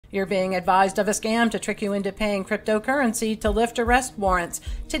You're being advised of a scam to trick you into paying cryptocurrency to lift arrest warrants.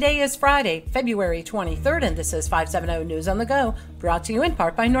 Today is Friday, February 23rd, and this is 570 News on the Go, brought to you in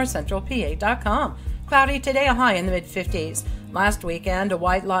part by NorthCentralPA.com. Cloudy today, a high in the mid-50s. Last weekend, a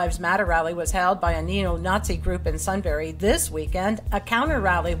White Lives Matter rally was held by a neo-Nazi group in Sunbury. This weekend, a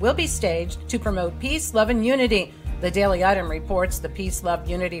counter-rally will be staged to promote peace, love, and unity. The Daily Item reports the Peace, Love,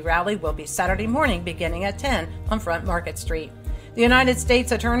 Unity rally will be Saturday morning beginning at 10 on Front Market Street. The United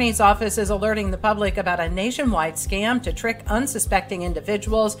States Attorney's Office is alerting the public about a nationwide scam to trick unsuspecting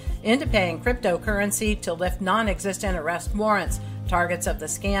individuals into paying cryptocurrency to lift non-existent arrest warrants. Targets of the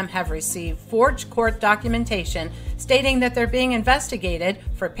scam have received forged court documentation stating that they're being investigated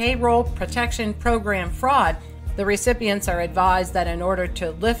for payroll protection program fraud. The recipients are advised that in order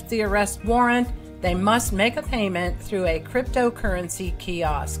to lift the arrest warrant, they must make a payment through a cryptocurrency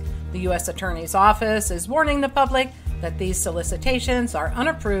kiosk. The U.S. Attorney's Office is warning the public that these solicitations are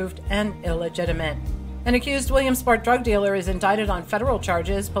unapproved and illegitimate. An accused Williamsport drug dealer is indicted on federal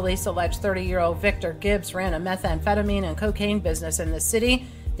charges. Police allege 30-year-old Victor Gibbs ran a methamphetamine and cocaine business in the city.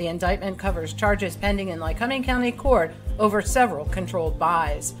 The indictment covers charges pending in Lycoming County Court over several controlled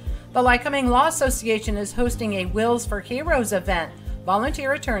buys. The Lycoming Law Association is hosting a Wills for Heroes event.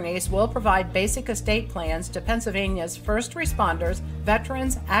 Volunteer attorneys will provide basic estate plans to Pennsylvania's first responders,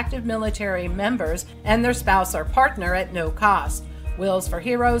 veterans, active military members, and their spouse or partner at no cost. Wills for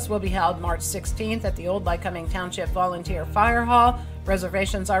Heroes will be held March 16th at the Old Lycoming Township Volunteer Fire Hall.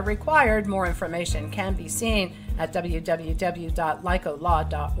 Reservations are required. More information can be seen at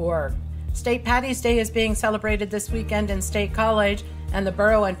www.lycolaw.org. State Patty's Day is being celebrated this weekend in State College, and the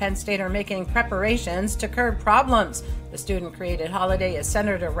Borough and Penn State are making preparations to curb problems. The student-created holiday is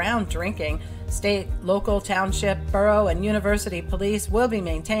centered around drinking. State, local, township, borough, and university police will be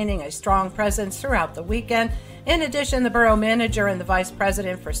maintaining a strong presence throughout the weekend. In addition, the borough manager and the vice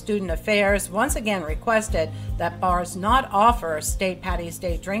president for student affairs once again requested that bars not offer State Patty's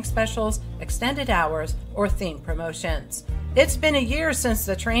Day drink specials, extended hours, or themed promotions. It's been a year since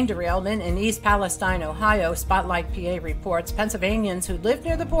the train derailment in East Palestine, Ohio. Spotlight PA reports Pennsylvanians who live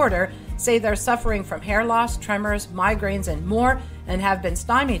near the border say they're suffering from hair loss, tremors, migraines, and more, and have been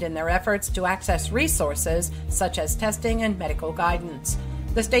stymied in their efforts to access resources such as testing and medical guidance.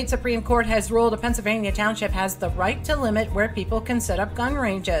 The state Supreme Court has ruled a Pennsylvania township has the right to limit where people can set up gun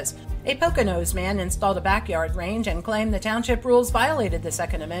ranges. A Poconos man installed a backyard range and claimed the township rules violated the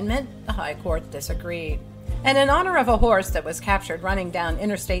Second Amendment. The High Court disagreed. And in honor of a horse that was captured running down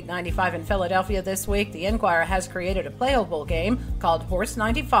Interstate 95 in Philadelphia this week, the Enquirer has created a playable game called Horse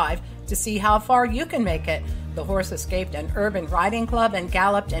 95 to see how far you can make it. The horse escaped an urban riding club and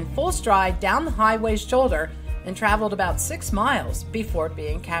galloped in full stride down the highway's shoulder and traveled about 6 miles before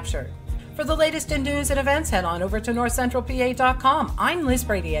being captured. For the latest in news and events, head on over to NorthCentralPA.com. I'm Liz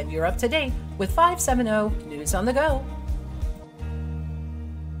Brady, and you're up to date with 570 News on the Go.